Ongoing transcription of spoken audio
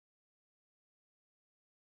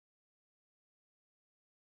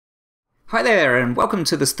Hi there, and welcome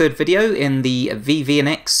to this third video in the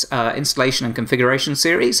vVNX installation and configuration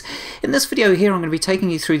series. In this video here I'm going to be taking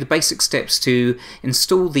you through the basic steps to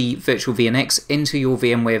install the Virtual VNX into your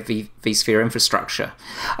VMware vSphere infrastructure.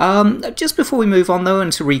 Just before we move on though,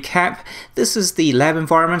 and to recap, this is the lab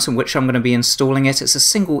environment in which I'm going to be installing it. It's a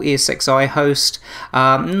single ESXi host,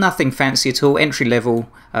 nothing fancy at all, entry level,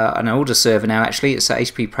 an older server now actually. It's a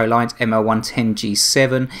HP ProLiant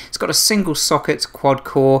ML110G7. It's got a single socket quad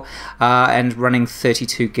core and running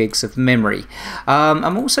 32 gigs of memory.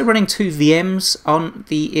 I'm also running two VMs on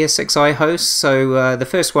the ESXi host. So the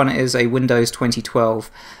first one is a Windows 2012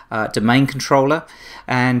 domain controller,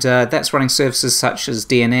 and that's running services such as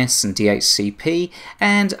DNS and DHCP,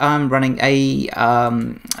 and I'm running a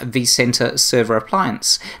vCenter server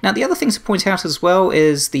appliance. Now the other thing to point out as well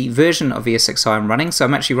is the version of ESXi I'm running. So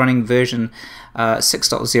I'm actually running version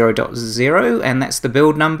 6.0.0, and that's the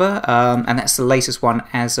build number, and that's the latest one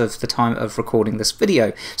as of the time of recording this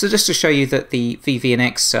video. So just to show you that the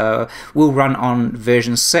vVNX will run on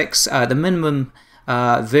version 6, the minimum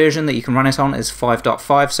version that you can run it on is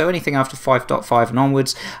 5.5, so anything after 5.5 and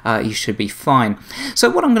onwards you should be fine. So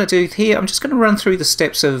what I'm going to do here, I'm just going to run through the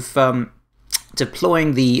steps of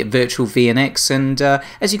deploying the Virtual VNX, and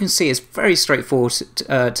as you can see, it's very straightforward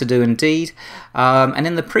to do indeed. And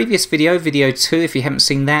in the previous video, video 2, if you haven't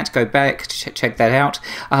seen that, go back, check that out.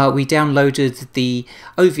 We downloaded the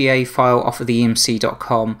OVA file off of the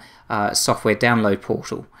EMC.com software download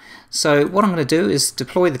portal. So what I'm going to do is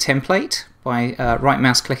deploy the template by right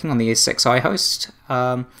mouse clicking on the ESXi host,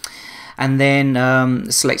 and then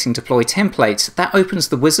selecting deploy template. That opens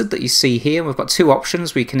the wizard that you see here. We've got two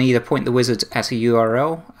options. We can either point the wizard at a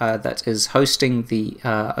URL that is hosting the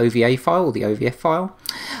OVA file or the OVF file.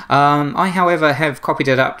 I, however, have copied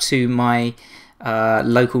it up to my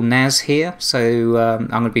local NAS here, so I'm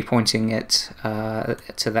going to be pointing it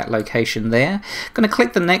to that location there. I'm going to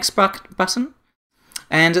click the next button.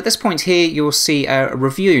 And at this point here, you'll see a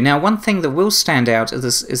review. Now, one thing that will stand out is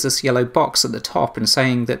this yellow box at the top, and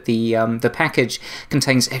saying that the package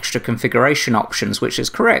contains extra configuration options, which is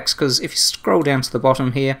correct, because if you scroll down to the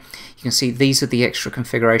bottom here, you can see these are the extra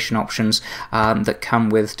configuration options that come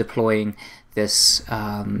with deploying this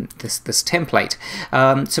template.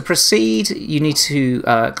 To proceed, you need to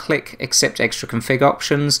click accept extra config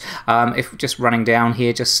options. If just running down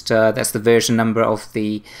here, just that's the version number of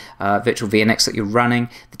the Virtual VNX that you're running.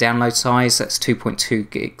 The download size, that's 2.2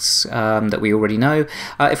 gigs that we already know.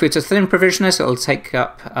 If we're to thin provision it, it'll take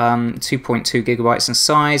up 2.2 gigabytes in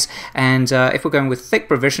size, and if we're going with thick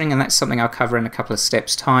provisioning, and that's something I'll cover in a couple of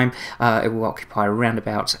steps time, it will occupy around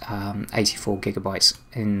about 84 gigabytes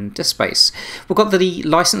in disk space. We've got the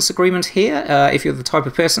license agreement here. If you're the type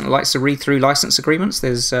of person that likes to read through license agreements,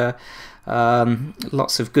 there's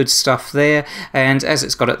lots of good stuff there, and as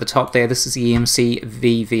it's got at the top there, this is the EMC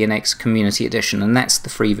vVNX Community Edition, and that's the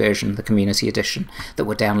free version, the Community Edition, that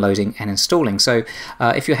we're downloading and installing. So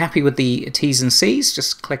if you're happy with the T's and C's,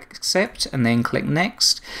 just click accept and then click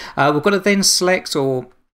next. We've got to then select or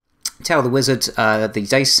tell the wizard the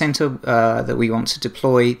data center that we want to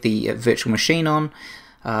deploy the virtual machine on.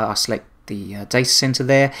 I select the data center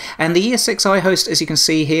there, and the ESXi host, as you can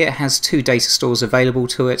see here, has two data stores available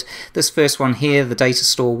to it. This first one here, the data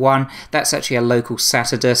store 1, that's actually a local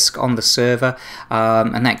SATA disk on the server,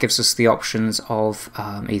 and that gives us the options of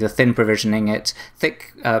either thin provisioning it,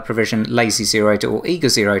 thick provision, lazy zeroed, or eager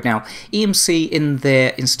zeroed. Now EMC in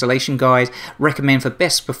their installation guide recommend for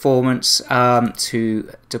best performance to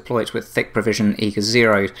deploy it with thick provision, eager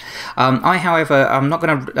zeroed. I, however, I'm not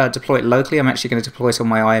going to deploy it locally. I'm actually going to deploy it on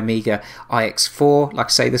my iAmega iX4. Like I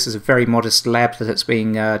say, this is a very modest lab that it's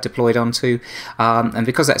being deployed onto, and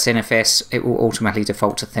because that's NFS, it will automatically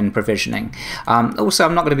default to thin provisioning. Also,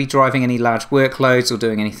 I'm not going to be driving any large workloads or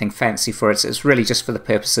doing anything fancy for it. It's really just for the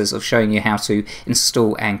purposes of showing you how to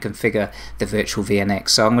install and configure the Virtual VNX.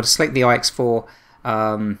 So I'm going to select the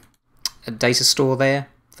iX4 data store there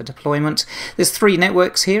for deployment. There's 3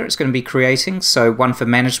 networks here it's going to be creating, so 1 for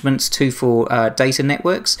management, 2 for data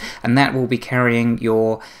networks, and that will be carrying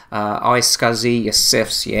your iSCSI, your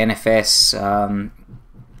CIFS, your NFS,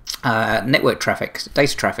 network traffic,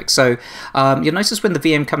 data traffic. So you'll notice when the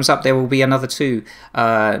VM comes up, there will be another 2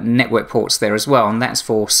 network ports there as well, and that's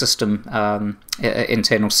for system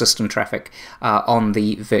internal system traffic on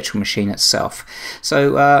the virtual machine itself.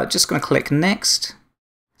 So just going to click next,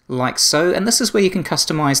 like so, and this is where you can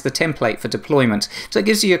customize the template for deployment. So it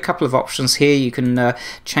gives you a couple of options here. You can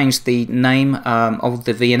change the name of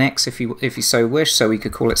the VNX if you so wish. So we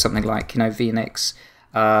could call it something like, VNX,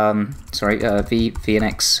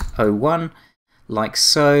 vVNX 01, like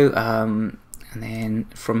so. And then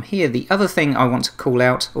from here, the other thing I want to call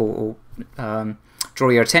out or draw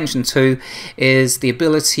your attention to is the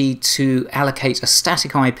ability to allocate a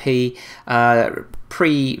static IP,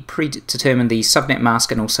 predetermine the subnet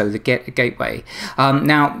mask and also the gateway.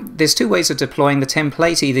 Now, there's two ways of deploying the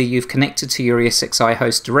template. Either you've connected to your ESXi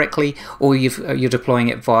host directly, or you're deploying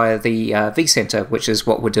it via the vCenter, which is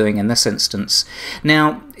what we're doing in this instance.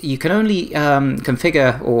 Now, you can only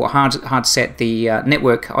configure or hard set the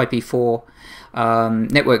network IP4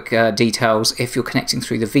 network details if you're connecting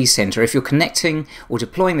through the vCenter. If you're connecting or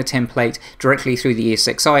deploying the template directly through the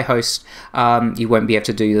ESXi host, you won't be able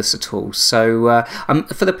to do this at all. So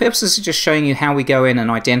for the purposes of just showing you how we go in and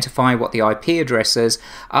identify what the IP address is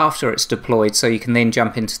after it's deployed, so you can then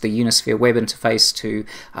jump into the Unisphere web interface to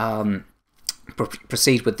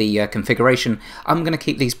proceed with the configuration, I'm going to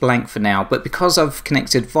keep these blank for now, but because I've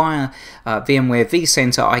connected via VMware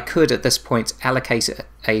vCenter, I could at this point allocate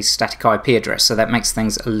a static IP address, so that makes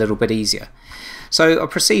things a little bit easier. So I'll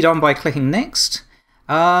proceed on by clicking Next.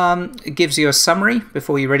 It gives you a summary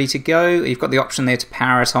before you're ready to go. You've got the option there to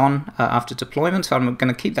power it on after deployment. I'm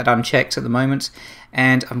going to keep that unchecked at the moment,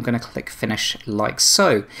 and I'm going to click Finish like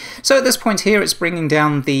so. So at this point here, it's bringing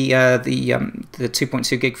down the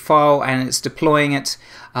 2.2 gig file, and it's deploying it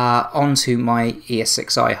onto my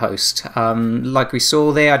ESXi host. Like we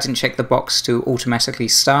saw there, I didn't check the box to automatically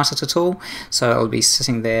start it at all, so it'll be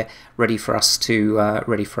sitting there ready for us to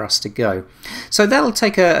go. So that'll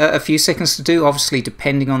take a few seconds to do. Obviously,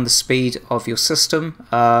 depending on the speed of your system,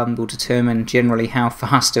 will determine generally how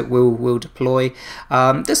fast it will deploy.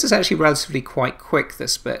 This is actually relatively quite quick,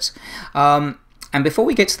 this bit. And before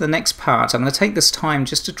we get to the next part, I'm going to take this time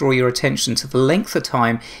just to draw your attention to the length of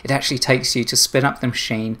time it actually takes you to spin up the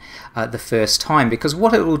machine the first time. Because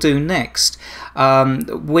what it will do next,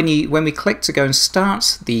 when we click to go and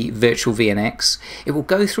start the virtual VNX, it will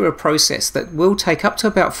go through a process that will take up to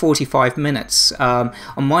about 45 minutes. On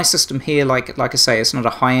my system here, like I say, it's not a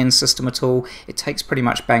high-end system at all. It takes pretty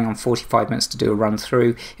much bang on 45 minutes to do a run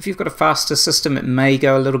through. If you've got a faster system, it may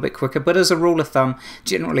go a little bit quicker, but as a rule of thumb,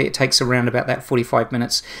 generally it takes around about that 45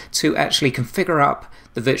 minutes to actually configure up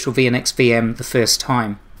the virtual VNX VM the first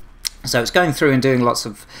time. So it's going through and doing lots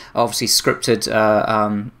of obviously scripted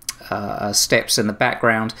steps in the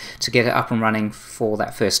background to get it up and running for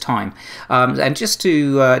that first time. And just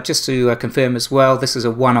to confirm as well, this is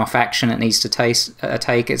a one-off action it needs to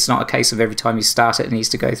take. It's not a case of every time you start it needs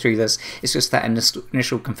to go through this. It's just that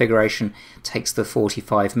initial configuration takes the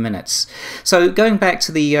 45 minutes. So going back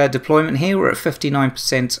to the deployment here, we're at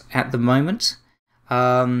 59% at the moment.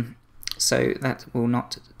 So that will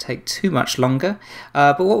not take too much longer.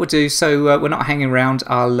 But what we'll do, so we're not hanging around,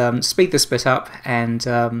 I'll speed this bit up, and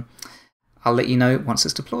I'll let you know once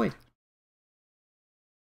it's deployed.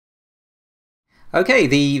 Okay,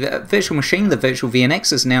 the virtual machine, the virtual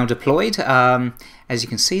VNX, is now deployed. As you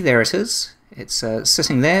can see, there it is. It's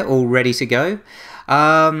sitting there, all ready to go.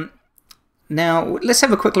 Now let's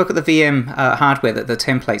have a quick look at the VM hardware that the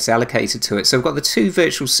template's allocated to it. So we've got the two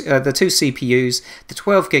CPUs, the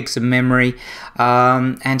 12 gigs of memory,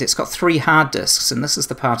 and it's got 3 hard disks. And this is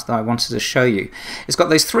the part that I wanted to show you. It's got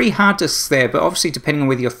those 3 hard disks there, but obviously depending on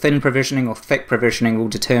whether you're thin provisioning or thick provisioning will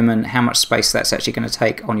determine how much space that's actually going to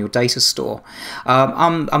take on your data store.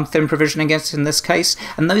 I'm thin provisioning it in this case,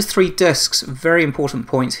 and those 3 disks, very important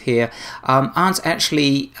point here, aren't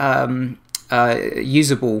actually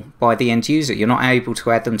usable by the end user. You're not able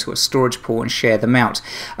to add them to a storage pool and share them out.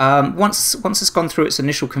 Once it's gone through its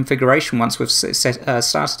initial configuration, once we've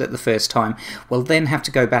started it the first time, we'll then have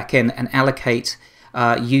to go back in and allocate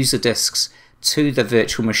user disks to the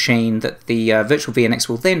virtual machine that the virtual VNX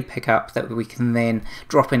will then pick up, that we can then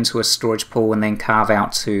drop into a storage pool and then carve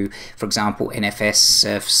out to, for example, NFS,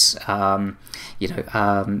 CIFS,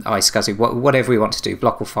 iSCSI, whatever we want to do,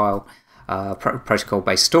 block or file.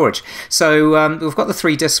 Protocol-based storage. So we've got the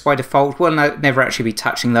 3 disks by default. We'll never actually be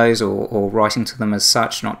touching those or writing to them as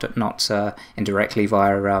such, not indirectly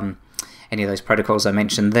via any of those protocols I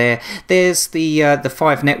mentioned there. There's the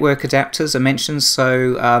 5 network adapters I mentioned.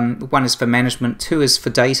 So 1 is for management, 2 is for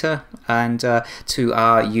data, and 2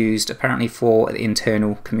 are used apparently for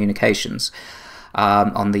internal communications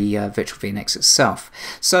on the virtual VNX itself.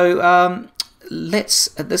 So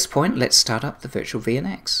at this point, let's start up the virtual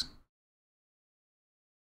VNX.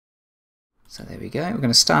 So there we go. We're going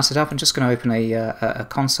to start it up. I'm just going to open a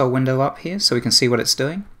console window up here so we can see what it's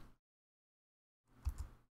doing.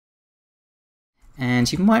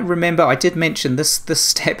 And you might remember I did mention this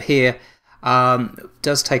step here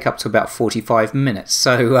does take up to about 45 minutes.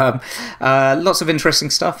 So lots of interesting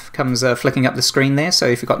stuff comes flicking up the screen there. So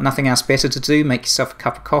if you've got nothing else better to do, make yourself a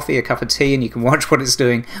cup of coffee, a cup of tea, and you can watch what it's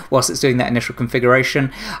doing whilst it's doing that initial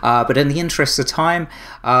configuration. But in the interest of time,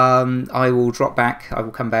 I will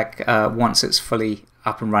come back once it's fully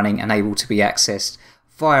up and running and able to be accessed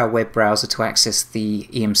via a web browser to access the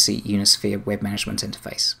EMC Unisphere web management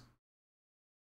interface.